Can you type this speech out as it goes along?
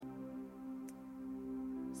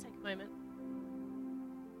moment.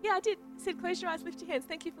 Yeah, I did. I said close your eyes, lift your hands.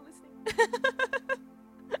 Thank you for listening.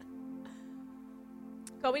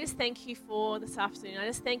 God, we just thank you for this afternoon. I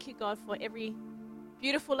just thank you, God, for every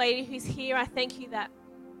beautiful lady who's here. I thank you that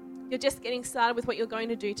you're just getting started with what you're going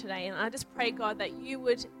to do today. And I just pray, God, that you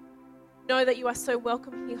would know that you are so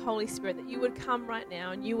welcome here, Holy Spirit, that you would come right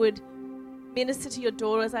now and you would minister to your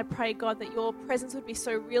daughters. I pray, God, that your presence would be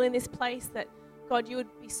so real in this place, that, God, you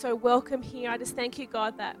would be so welcome here. I just thank you,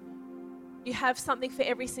 God, that you have something for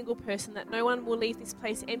every single person, that no one will leave this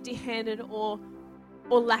place empty-handed or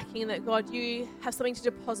lacking, that, God, you have something to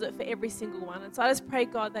deposit for every single one. And so I just pray,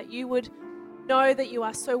 God, that you would know that you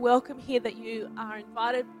are so welcome here, that you are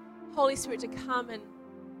invited, Holy Spirit, to come and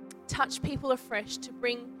touch people afresh, to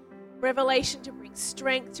bring revelation, to bring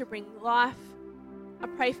strength, to bring life. I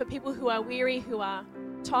pray for people who are weary, who are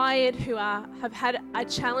tired, who have had a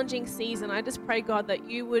challenging season. I just pray, God, that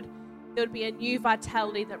there would be a new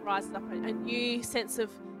vitality that rises up, a new sense of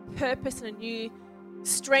purpose and a new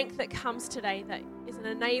strength that comes today that is an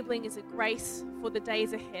enabling, is a grace for the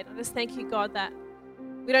days ahead. I just thank you, God, that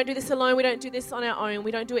we don't do this alone. We don't do this on our own. We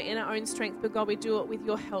don't do it in our own strength, but God, we do it with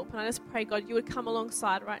your help. And I just pray, God, you would come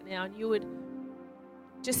alongside right now and you would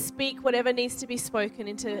just speak whatever needs to be spoken,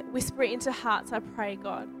 whisper it into hearts, I pray,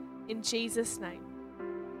 God, in Jesus' name.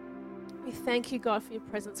 We thank you, God, for your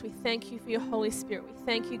presence. We thank you for your Holy Spirit. We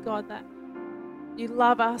thank you, God, that you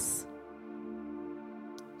love us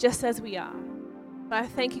just as we are. But I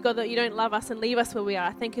thank you, God, that you don't love us and leave us where we are.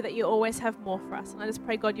 I thank you that you always have more for us. And I just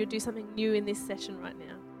pray, God, you'll do something new in this session right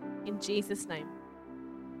now. In Jesus' name.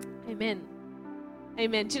 Amen.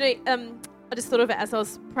 Amen. Do you know, I just thought of it as I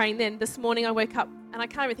was praying then. This morning I woke up, and I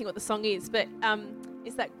can't even think what the song is, but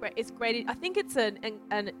it's great. I think it's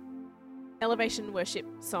an elevation worship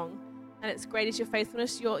song, and it's great is your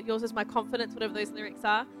faithfulness, yours is my confidence, whatever those lyrics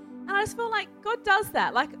are. And I just feel like God does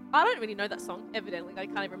that. Like, I don't really know that song, evidently. I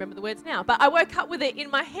can't even remember the words now. But I woke up with it in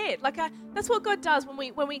my head. That's what God does when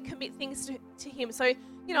we commit things to Him. So,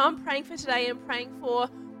 I'm praying for today and praying for,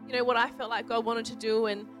 what I felt like God wanted to do.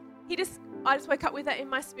 And I just woke up with that in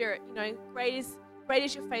my spirit. Great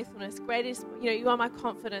is your faithfulness. Great is, you are my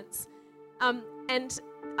confidence. And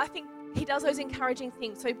I think He does those encouraging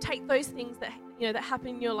things. So take those things that, that happen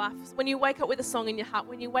in your life. When you wake up with a song in your heart,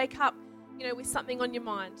 when you wake up, with something on your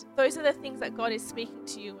mind, those are the things that God is speaking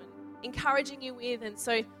to you and encouraging you with. And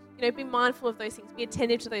so, be mindful of those things, be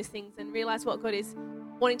attentive to those things, and realize what God is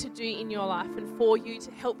wanting to do in your life and for you to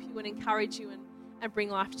help you and encourage you and bring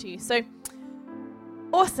life to you. So,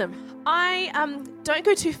 awesome. I don't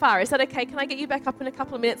go too far. Is that okay? Can I get you back up in a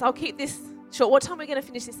couple of minutes? I'll keep this short. What time are we going to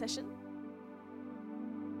finish this session?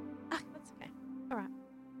 That's okay. All right.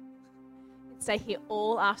 Stay here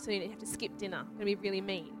all afternoon and you have to skip dinner. I'm going to be really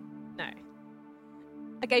mean. No.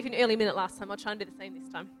 I gave you an early minute last time. I'll try and do the same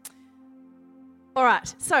this time. All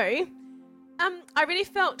right. So, I really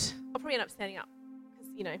felt, I'll probably end up standing up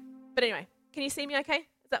because, but anyway, can you see me okay?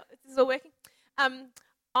 Is this all working?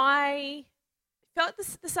 I felt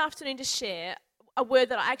this afternoon to share a word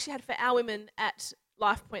that I actually had for our women at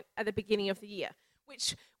LifePoint at the beginning of the year,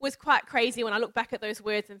 which was quite crazy when I look back at those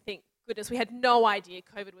words and think, goodness, we had no idea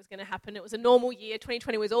COVID was going to happen. It was a normal year.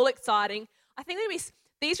 2020 was all exciting. I think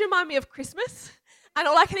these remind me of Christmas. And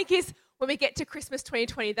all I can think is, when we get to Christmas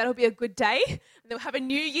 2020, that'll be a good day. And then we'll have a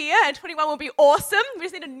new year, and 21 will be awesome. We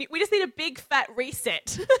just need a big fat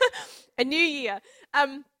reset, a new year.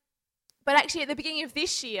 But actually, at the beginning of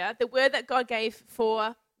this year, the word that God gave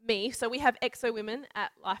for me, so we have EXO Women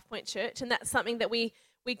at LifePoint Church, and that's something that we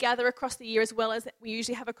gather across the year, as well as we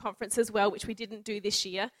usually have a conference as well, which we didn't do this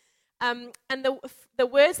year. And the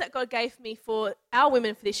words that God gave me for our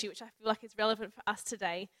women for this year, which I feel like is relevant for us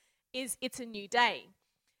today, is it's a new day.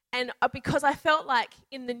 And because I felt like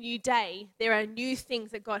in the new day, there are new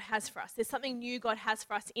things that God has for us. There's something new God has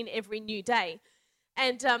for us in every new day.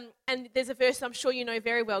 And there's a verse I'm sure you know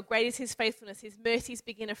very well. Great is His faithfulness. His mercies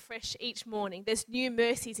begin afresh each morning. There's new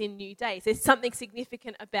mercies in new days. There's something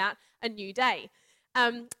significant about a new day.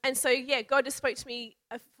 And so, God just spoke to me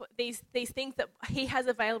of these things that He has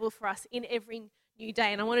available for us in every new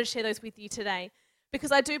day. And I wanted to share those with you today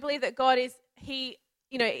because I do believe that God is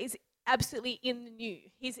absolutely in the new.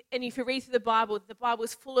 And if you read through the Bible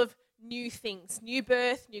is full of new things, new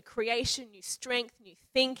birth, new creation, new strength, new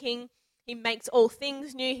thinking. He makes all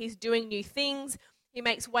things new. He's doing new things. He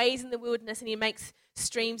makes ways in the wilderness and He makes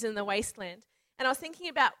streams in the wasteland. And I was thinking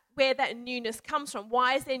about where that newness comes from.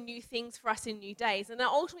 Why is there new things for us in new days? And it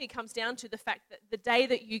ultimately comes down to the fact that the day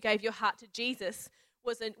that you gave your heart to Jesus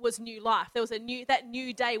was new life. That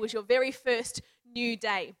new day was your very first new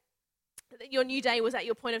day. Your new day was at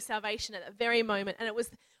your point of salvation at that very moment, and it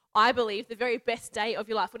was I believe, the very best day of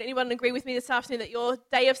your life. Would anyone agree with me this afternoon that your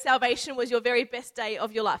day of salvation was your very best day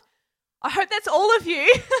of your life? I hope that's all of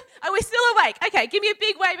you. Are we still awake? Okay, give me a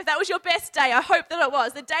big wave if that was your best day. I hope that it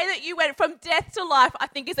was. The day that you went from death to life, I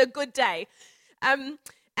think, is a good day. And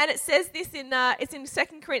it says this it's in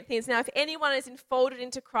 2 Corinthians. Now, if anyone is enfolded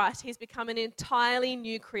into Christ, he's become an entirely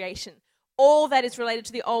new creation. All that is related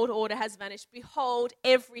to the old order has vanished. Behold,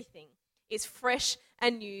 everything is fresh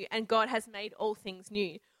and new, and God has made all things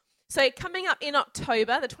new. So coming up in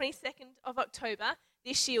October, the 22nd of October,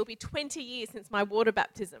 this year will be 20 years since my water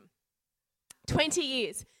baptism. 20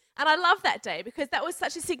 years. And I love that day because that was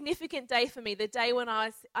such a significant day for me. The day when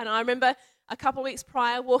I remember a couple of weeks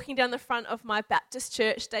prior walking down the front of my Baptist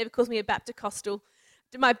church. David calls me a Baptist-costal.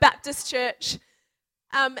 To my Baptist church.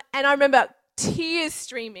 And I remember tears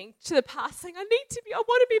streaming to the pastor saying, I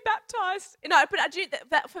want to be baptized. But I do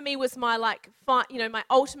that for me was my my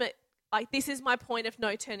ultimate, this is my point of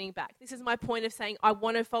no turning back. This is my point of saying I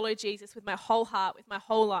want to follow Jesus with my whole heart, with my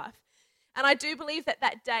whole life. And I do believe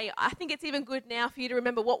that day, I think it's even good now for you to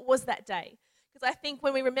remember what was that day. Because I think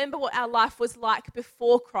when we remember what our life was like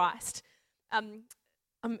before Christ, I'm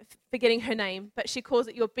forgetting her name, but she calls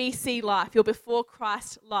it your BC life, your before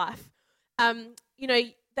Christ life.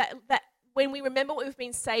 That when we remember what we've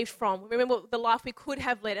been saved from, we remember the life we could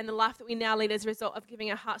have led and the life that we now lead as a result of giving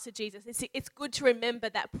our hearts to Jesus. It's good to remember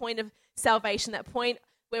that point of salvation, that point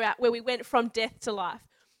where we went from death to life.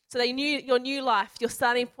 So they knew your new life, your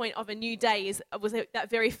starting point of a new day was that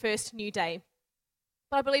very first new day.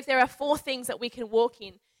 But I believe there are 4 things that we can walk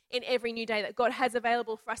in every new day that God has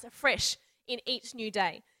available for us afresh in each new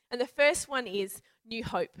day. And the first one is new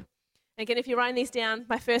hope. Again, if you're writing these down,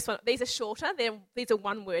 my first one, these are shorter. These are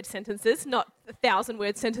 1-word sentences, not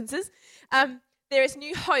 1,000-word sentences. There is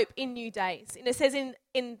new hope in new days. And it says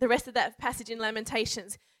in the rest of that passage in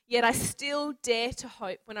Lamentations, yet I still dare to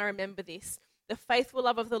hope when I remember this. The faithful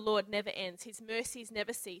love of the Lord never ends. His mercies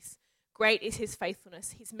never cease. Great is his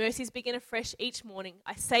faithfulness. His mercies begin afresh each morning.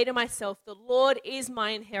 I say to myself, the Lord is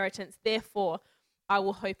my inheritance. Therefore, I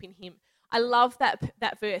will hope in him. I love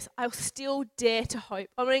that verse. I'll still dare to hope.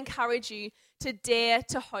 I want to encourage you to dare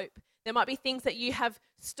to hope. There might be things that you have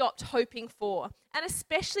stopped hoping for. And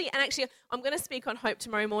actually, I'm going to speak on hope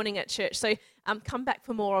tomorrow morning at church. So come back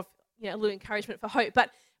for more of a little encouragement for hope.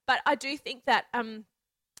 But I do think that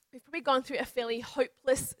we've probably gone through a fairly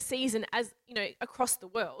hopeless season across the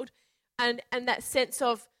world. And that sense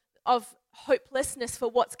of hopelessness for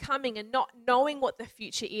what's coming and not knowing what the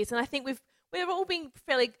future is. And I think we've all been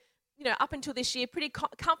fairly, up until this year, pretty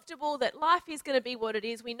comfortable that life is going to be what it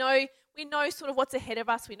is. We know sort of what's ahead of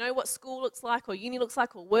us. We know what school looks like, or uni looks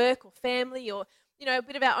like, or work, or family, or a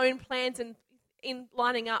bit of our own plans and in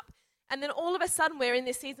lining up. And then all of a sudden we're in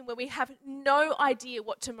this season where we have no idea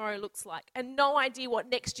what tomorrow looks like, and no idea what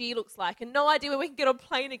next year looks like, and no idea when we can get on a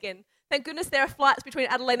plane again. Thank goodness there are flights between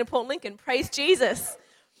Adelaide and Port Lincoln. Praise Jesus.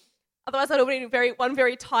 Otherwise I'd have been one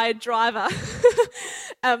very tired driver.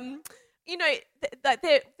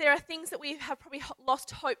 There are things that we have probably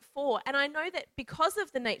lost hope for. And I know that because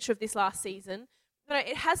of the nature of this last season,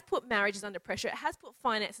 it has put marriages under pressure. It has put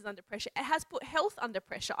finances under pressure. It has put health under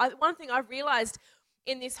pressure. One thing I've realised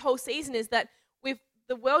in this whole season is that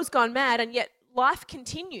the world's gone mad, and yet life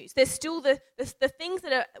continues. There's still the things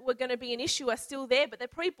that were going to be an issue are still there, but they're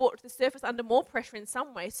probably brought to the surface under more pressure in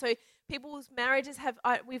some way. So people's marriages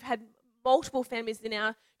we've had multiple families in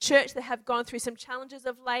our church that have gone through some challenges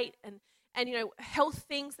of late, and health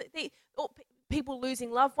things that people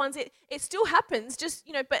losing loved ones. It still happens,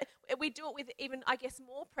 but we do it with even, I guess,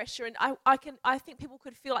 more pressure. And I think people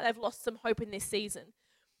could feel like they've lost some hope in this season.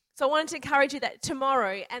 So I wanted to encourage you that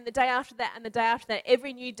tomorrow and the day after that and the day after that,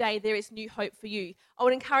 every new day there is new hope for you. I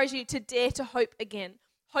would encourage you to dare to hope again.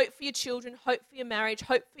 Hope for your children, hope for your marriage,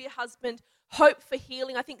 hope for your husband, hope for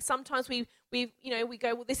healing. I think sometimes we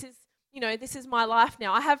go, well, this is my life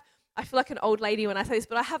now. I feel like an old lady when I say this,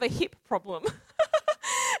 but I have a hip problem.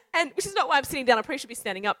 And which is not why I'm sitting down. I probably should be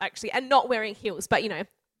standing up actually, and not wearing heels. But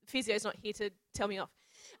physio's not here to tell me off.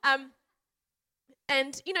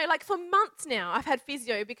 And, for months now, I've had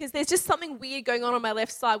physio because there's just something weird going on my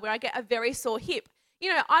left side where I get a very sore hip.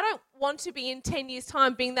 I don't want to be in 10 years'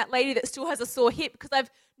 time being that lady that still has a sore hip because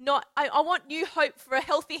I want new hope for a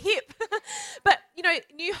healthy hip. But,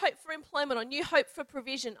 new hope for employment or new hope for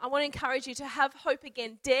provision. I want to encourage you to have hope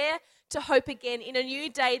again. Dare to hope again. In a new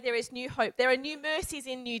day, there is new hope. There are new mercies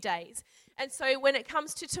in new days. And so when it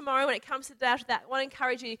comes to tomorrow, when it comes to the day after that, I want to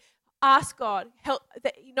encourage you, ask God, help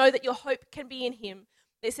that you know that your hope can be in him.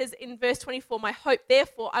 It says in verse 24, my hope,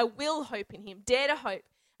 therefore, I will hope in him. Dare to hope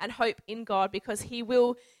and hope in God because he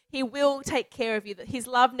will take care of you. That his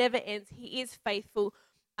love never ends. He is faithful.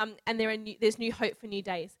 and there's new hope for new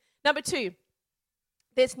days. Number 2,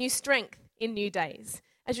 there's new strength in new days.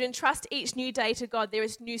 As you entrust each new day to God, there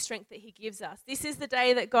is new strength that he gives us. This is the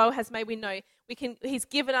day that God has made we know. He's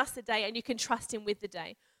given us the day, and you can trust him with the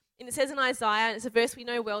day. And it says in Isaiah, and it's a verse we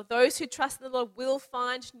know well, those who trust in the Lord will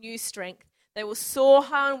find new strength. They will soar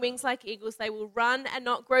high on wings like eagles. They will run and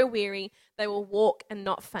not grow weary. They will walk and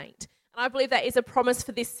not faint. And I believe that is a promise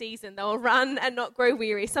for this season. They will run and not grow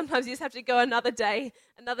weary. Sometimes you just have to go another day,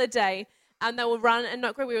 and they will run and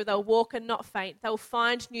not grow weary. They'll walk and not faint. They'll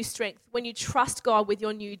find new strength. When you trust God with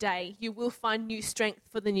your new day, you will find new strength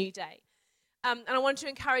for the new day. And I want to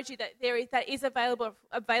encourage you that that is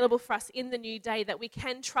available for us in the new day, that we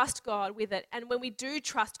can trust God with it. And when we do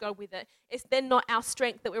trust God with it, it's then not our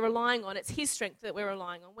strength that we're relying on. It's his strength that we're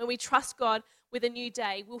relying on. When we trust God with a new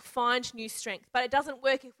day, we'll find new strength. But it doesn't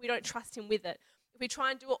work if we don't trust him with it. If we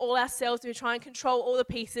try and do it all ourselves, if we try and control all the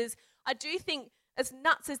pieces, I do think, as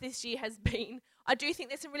nuts as this year has been, I do think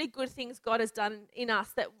there's some really good things God has done in us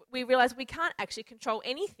that we realize we can't actually control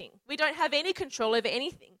anything. We don't have any control over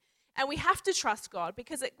anything. And we have to trust God,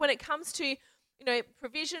 because when it comes to,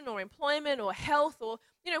 provision or employment or health, or,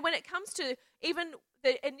 when it comes to even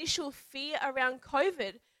the initial fear around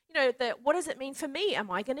COVID, what does it mean for me? Am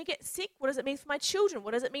I going to get sick? What does it mean for my children?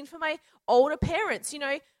 What does it mean for my older parents?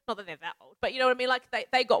 Not that they're that old, but you know what I mean? Like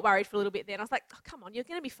they got worried for a little bit there. And I was like, oh, come on, you're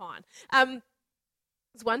going to be fine.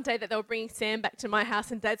 It was one day that they were bringing Sam back to my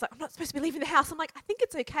house, and Dad's like, I'm not supposed to be leaving the house. I'm like, I think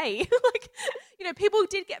it's okay. People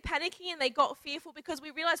did get panicky and they got fearful, because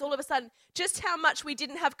we realized all of a sudden just how much we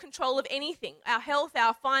didn't have control of anything, our health,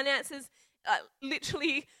 our finances,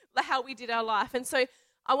 literally how we did our life. And so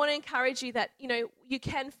I want to encourage you that, you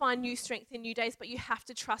can find new strength in new days, but you have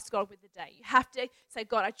to trust God with the day. You have to say,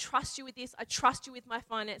 God, I trust you with this. I trust you with my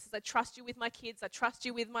finances. I trust you with my kids. I trust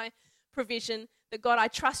you with my provision. That God, I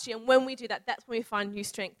trust you. And when we do that, that's when we find new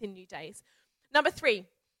strength in new days. Number 3,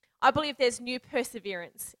 I believe there's new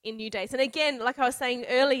perseverance in new days. And again, like I was saying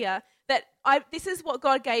earlier, that this is what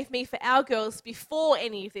God gave me for our girls before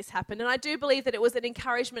any of this happened. And I do believe that it was an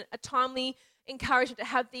encouragement, a timely encouragement to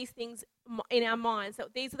have these things in our minds,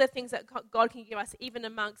 that these are the things that God can give us even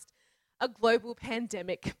amongst a global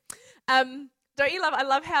pandemic. Don't you love, I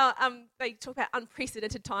love how they talk about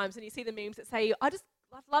unprecedented times, and you see the memes that say, I'd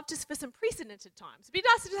love just for some precedented times. It'd be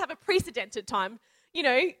nice to just have a precedented time.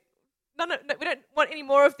 No, we don't want any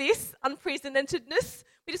more of this unprecedentedness.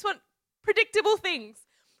 We just want predictable things.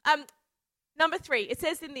 Number 3, it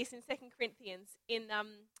says in 2 Corinthians in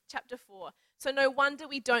chapter 4, so no wonder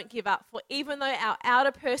we don't give up, for even though our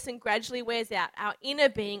outer person gradually wears out, our inner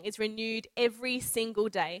being is renewed every single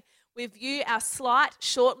day. We view our slight,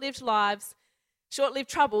 short-lived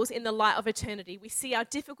troubles in the light of eternity. We see our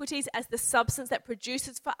difficulties as the substance that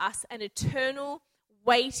produces for us an eternal,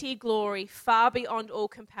 weighty glory far beyond all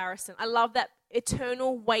comparison. I love that,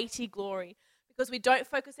 eternal, weighty glory, because we don't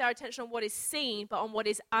focus our attention on what is seen, but on what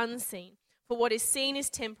is unseen. For what is seen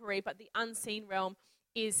is temporary, but the unseen realm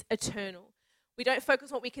is eternal. We don't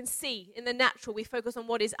focus on what we can see in the natural. We focus on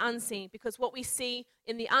what is unseen, because what we see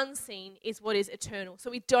in the unseen is what is eternal. So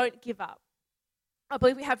we don't give up. I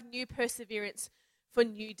believe we have new perseverance for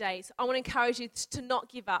new days. I want to encourage you to not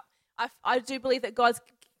give up. I do believe that God's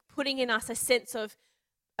putting in us a sense of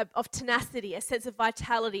tenacity, a sense of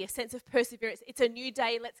vitality, a sense of perseverance. It's a new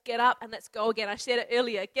day. Let's get up and let's go again. I shared it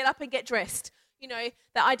earlier. Get up and get dressed. The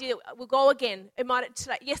idea that we'll go again.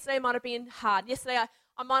 Yesterday might have been hard. Yesterday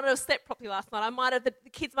I might not have slept properly last night. The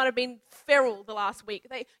kids might have been feral the last week.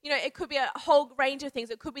 It could be a whole range of things.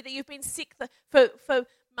 It could be that you've been sick for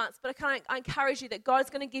months. But I encourage you that God's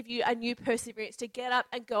going to give you a new perseverance to get up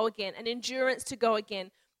and go again, an endurance to go again.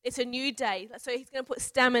 It's a new day. So he's going to put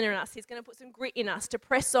stamina in us. He's going to put some grit in us to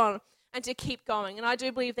press on and to keep going. And I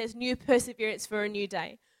do believe there's new perseverance for a new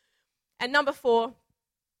day. And number 4,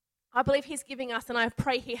 I believe he's giving us, and I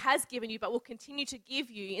pray he has given you, but will continue to give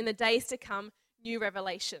you in the days to come, new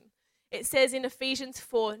revelation. It says in Ephesians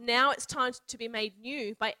 4, now it's time to be made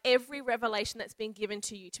new by every revelation that's been given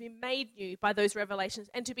to you, to be made new by those revelations,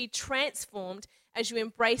 and to be transformed as you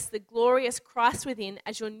embrace the glorious Christ within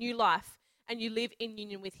as your new life, and you live in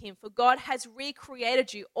union with him. For God has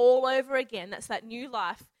recreated you all over again. That's that new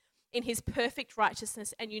life in his perfect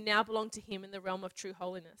righteousness, and you now belong to him in the realm of true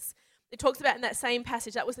holiness. It talks about in that same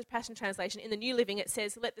passage, that was the Passion Translation, in the New Living, it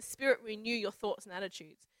says, let the Spirit renew your thoughts and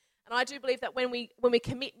attitudes. And I do believe that when we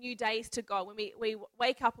commit new days to God, when we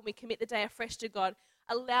wake up and we commit the day afresh to God,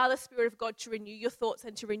 allow the Spirit of God to renew your thoughts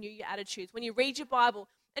and to renew your attitudes. When you read your Bible,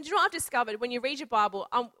 and do you know what I've discovered? When you read your Bible,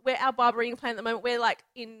 we're our Bible reading plan at the moment, we're like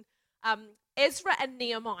in Ezra and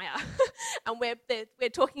Nehemiah, and we're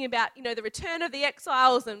talking about the return of the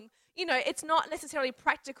exiles and it's not necessarily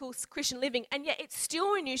practical Christian living, and yet it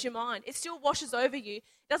still renews your mind. It still washes over you.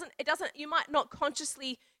 It doesn't. You might not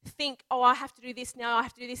consciously think, oh, I have to do this now, I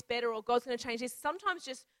have to do this better, or God's going to change this. Sometimes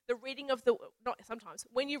just the reading of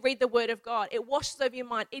when you read the Word of God, it washes over your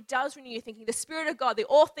mind. It does renew your thinking. The Spirit of God, the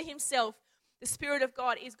author himself, the Spirit of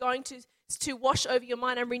God is going to wash over your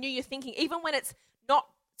mind and renew your thinking, even when it's not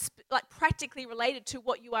like practically related to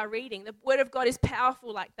what you are reading. The Word of God is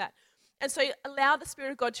powerful like that. And so allow the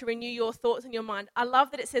Spirit of God to renew your thoughts and your mind. I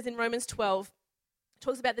love that it says in Romans 12, it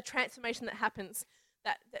talks about the transformation that happens,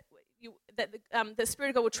 that the Spirit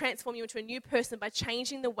of God will transform you into a new person by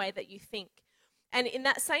changing the way that you think. And in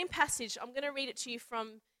that same passage, I'm going to read it to you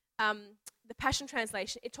from the Passion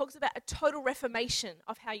Translation. It talks about a total reformation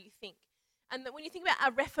of how you think. And that when you think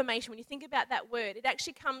about a reformation, when you think about that word, it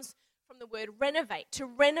actually comes from the word renovate, to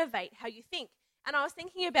renovate how you think. And I was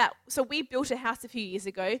thinking about, so we built a house a few years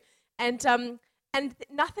ago, and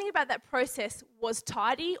nothing about that process was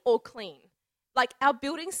tidy or clean. Like our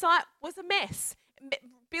building site was a mess.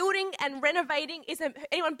 Building and renovating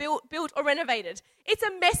anyone built or renovated? It's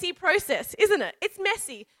a messy process, isn't it? It's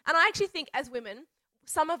messy. And I actually think as women,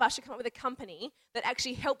 some of us should come up with a company that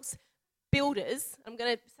actually helps builders, I'm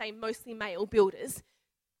going to say mostly male builders,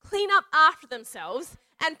 clean up after themselves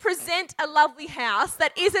and present a lovely house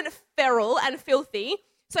that isn't feral and filthy.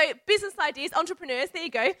 So business ideas, entrepreneurs, there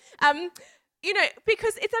you go.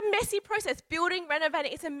 Because it's a messy process. Building,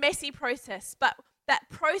 renovating, it's a messy process. But that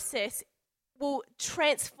process will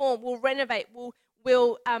transform, will renovate,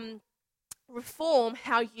 will reform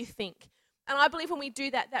how you think. And I believe when we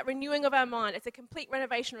do that renewing of our mind, it's a complete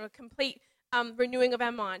renovation or a complete renewing of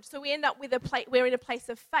our mind. So we end up with we're in a place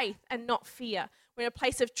of faith and not fear. We're in a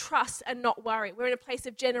place of trust and not worry. We're in a place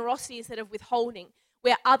of generosity instead of withholding.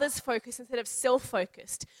 We're others focused instead of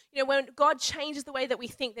self-focused. When God changes the way that we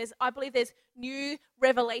think, I believe there's new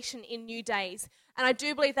revelation in new days. And I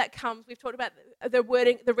do believe that comes, we've talked about the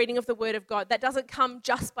reading of the Word of God. That doesn't come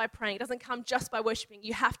just by praying. It doesn't come just by worshiping.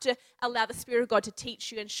 You have to allow the Spirit of God to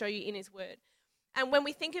teach you and show you in His Word. And when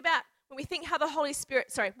we think how the Holy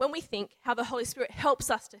Spirit helps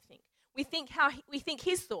us to think, we think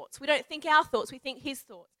His thoughts. We don't think our thoughts, we think His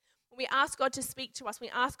thoughts. When we ask God to speak to us, we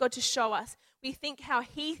ask God to show us, we think how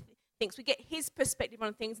He thinks. We get His perspective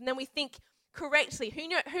on things, and then we think correctly.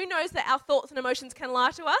 Who knows that our thoughts and emotions can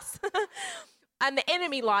lie to us? And the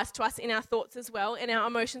enemy lies to us in our thoughts as well, in our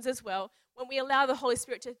emotions as well. When we allow the Holy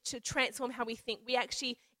Spirit to transform how we think, we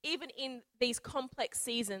actually, even in these complex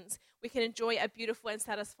seasons, we can enjoy a beautiful and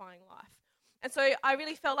satisfying life. And so I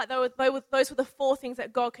really felt like those were the 4 things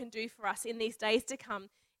that God can do for us in these days to come,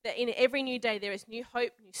 that in every new day there is new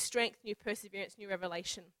hope, new strength, new perseverance, new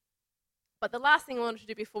revelation. But the last thing I wanted to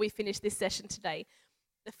do before we finish this session today,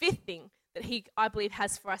 the 5th thing that He, I believe,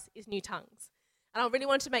 has for us is new tongues. And I really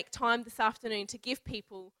wanted to make time this afternoon to give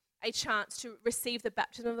people a chance to receive the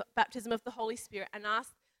baptism of the Holy Spirit and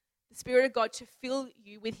ask the Spirit of God to fill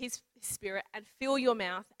you with His Spirit and fill your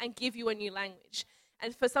mouth and give you a new language.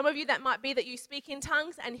 And for some of you, that might be that you speak in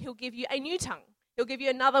tongues and He'll give you a new tongue. He'll give you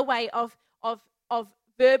another way of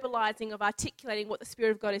verbalizing, of articulating what the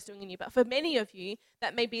Spirit of God is doing in you. But for many of you,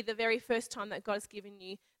 that may be the very first time that God has given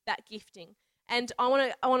you that gifting. And I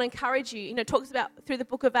want to encourage you. It talks about through the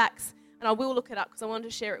book of Acts, and I will look it up because I wanted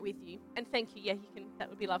to share it with you. And thank you. Yeah, you can. That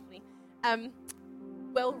would be lovely.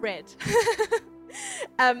 Well read.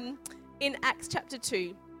 In Acts chapter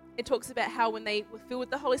 2, it talks about how when they were filled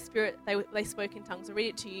with the Holy Spirit, they spoke in tongues. I'll read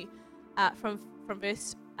it to you from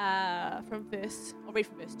verse. I'll read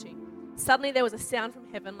from verse 2. Suddenly there was a sound from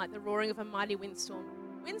heaven like the roaring of a mighty windstorm.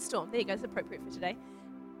 Windstorm, there you go, it's appropriate for today.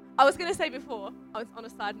 I was going to say before, I was on a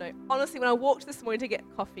side note, honestly, when I walked this morning to get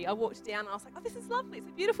coffee, I walked down and I was like, oh, this is lovely, it's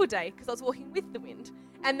a beautiful day, because I was walking with the wind.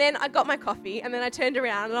 And then I got my coffee, and then I turned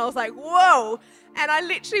around and I was like, whoa! And I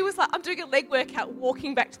literally was like, I'm doing a leg workout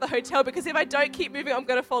walking back to the hotel, because if I don't keep moving, I'm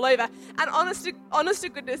going to fall over. And honest to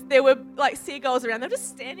goodness, there were like seagulls around. They're just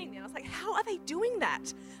standing there. I was like, how are they doing that?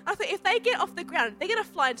 And I thought, if they get off the ground, they're going to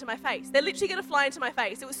fly into my face. They're literally going to fly into my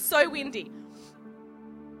face. It was so windy.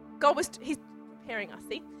 He's preparing us,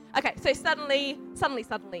 see? Okay, so suddenly,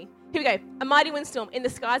 here we go. A mighty windstorm in the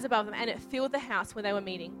skies above them, and it filled the house where they were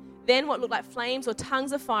meeting. Then what looked like flames or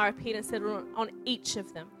tongues of fire appeared and settled on each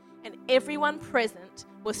of them. And everyone present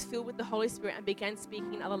was filled with the Holy Spirit and began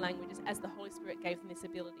speaking in other languages as the Holy Spirit gave them this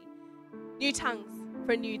ability. New tongues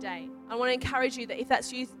for a new day. I want to encourage you that if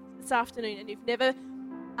that's you this afternoon and you've never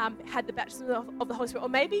had the baptism of the Holy Spirit, or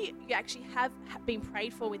maybe you actually have been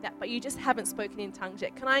prayed for with that, but you just haven't spoken in tongues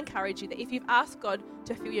yet, can I encourage you that if you've asked God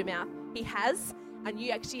to fill your mouth, He has, and you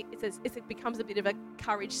actually, it becomes a bit of a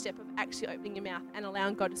courage step of actually opening your mouth and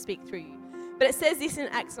allowing God to speak through you. But it says this in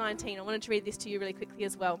Acts 19. I wanted to read this to you really quickly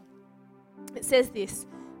as well. It says this,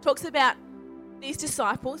 talks about these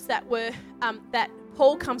disciples that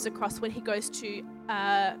Paul comes across when he goes to,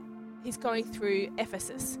 he's going through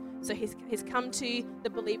Ephesus. So he's come to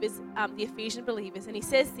the believers, the Ephesian believers, and he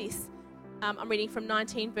says this, I'm reading from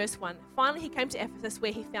 19 verse 1. Finally he came to Ephesus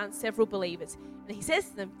where he found several believers. And he says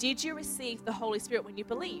to them, did you receive the Holy Spirit when you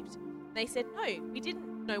believed? And they said, no, we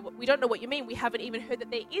don't know what you mean. We haven't even heard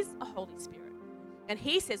that there is a Holy Spirit. And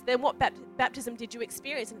he says, then what baptism did you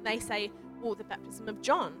experience? And they say, well, the baptism of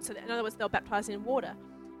John. So in other words, they were baptized in water.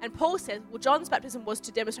 And Paul says, well, John's baptism was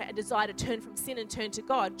to demonstrate a desire to turn from sin and turn to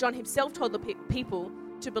God. John himself told the people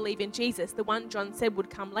to believe in Jesus, the one John said would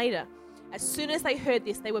come later. As soon as they heard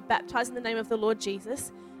this, they were baptized in the name of the Lord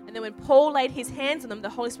Jesus. And then when Paul laid his hands on them, the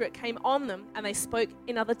Holy Spirit came on them and they spoke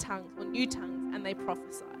in other tongues or new tongues and they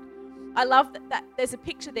prophesied. I love that there's a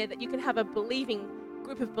picture there that you can have a believing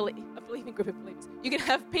group of believers. You can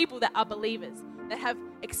have people that are believers, that have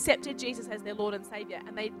accepted Jesus as their Lord and Savior.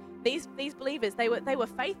 And these believers, they were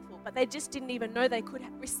faithful, but they just didn't even know they could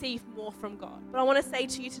receive more from God. But I want to say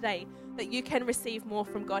to you today that you can receive more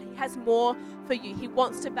from God. He has more for you. He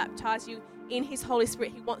wants to baptize you in His Holy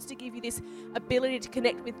Spirit. He wants to give you this ability to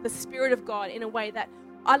connect with the Spirit of God in a way that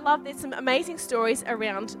I love. There's some amazing stories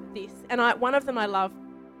around this. And one of them I love,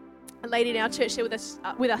 a lady in our church shared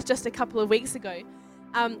with us just a couple of weeks ago.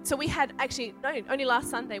 So we had only last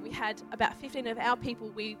Sunday, we had about 15 of our people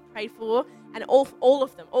we prayed for, and all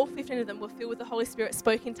 15 of them were filled with the Holy Spirit,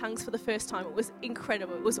 spoke in tongues for the first time. It was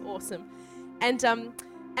incredible. It was awesome. And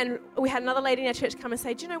we had another lady in our church come and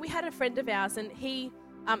say, do you know, we had a friend of ours and he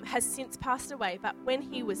has since passed away, but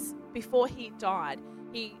before he died,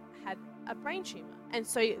 he had a brain tumor. And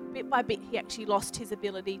so bit by bit, he actually lost his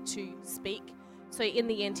ability to speak. So in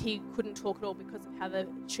the end, he couldn't talk at all because of how the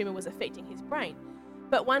tumor was affecting his brain.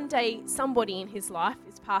 But one day, somebody in his life,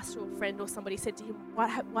 his pastor or friend or somebody said to him,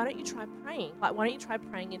 why don't you try praying? Why don't you try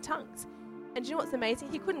praying in tongues? And do you know what's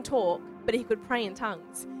amazing? He couldn't talk, but he could pray in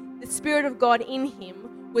tongues. The Spirit of God in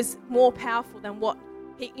him was more powerful than what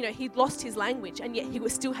he'd lost his language, and yet he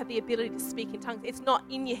still had the ability to speak in tongues. It's not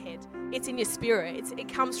in your head, it's in your spirit.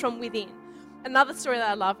 It comes from within. Another story that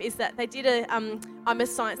I love is that they did I'm a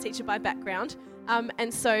science teacher by background,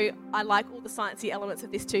 and so I like all the sciencey elements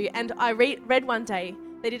of this too. And I read one day,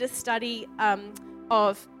 they did a study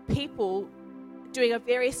of people doing a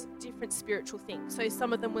various different spiritual things. So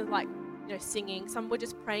some of them were like, singing, some were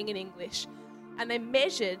just praying in English. And they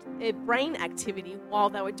measured their brain activity while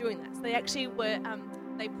they were doing that. So they actually were,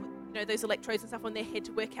 they put those electrodes and stuff on their head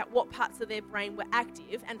to work out what parts of their brain were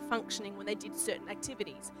active and functioning when they did certain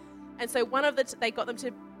activities. And so they got them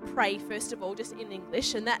to pray, first of all, just in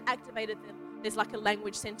English, and that activated them. There's like a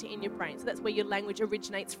language center in your brain. So that's where your language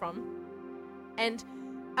originates from. And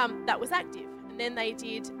that was active. And then they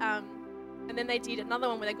did another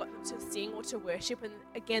one where they got them to sing or to worship. And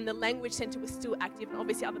again, the language center was still active, and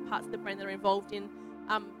obviously other parts of the brain that are involved in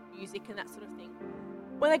music and that sort of thing.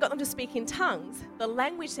 When they got them to speak in tongues, the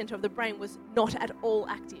language center of the brain was not at all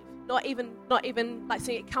active. Not even like,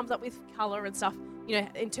 so it comes up with color and stuff,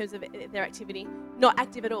 in terms of their activity, not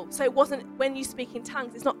active at all. So it wasn't, when you speak in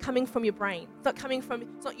tongues, it's not coming from your brain.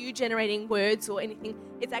 It's not you generating words or anything.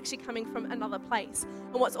 It's actually coming from another place.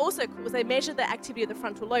 And what's also cool is they measure the activity of the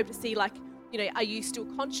frontal lobe to see, like, are you still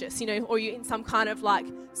conscious, or are you in some kind of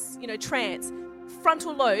trance?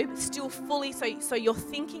 Frontal lobe still fully, so your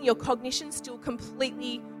thinking, your cognition still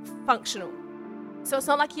completely functional. So it's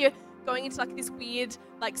not like you're going into like this weird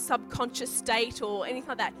subconscious state or anything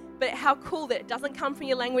like that. But how cool that it doesn't come from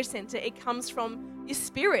your language center, it comes from your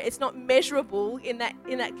spirit. It's not measurable in that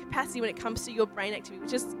capacity when it comes to your brain activity,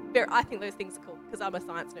 which is I think those things are cool because I'm a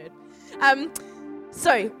science nerd.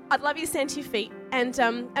 So I'd love you to stand to your feet and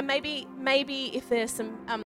maybe if there's some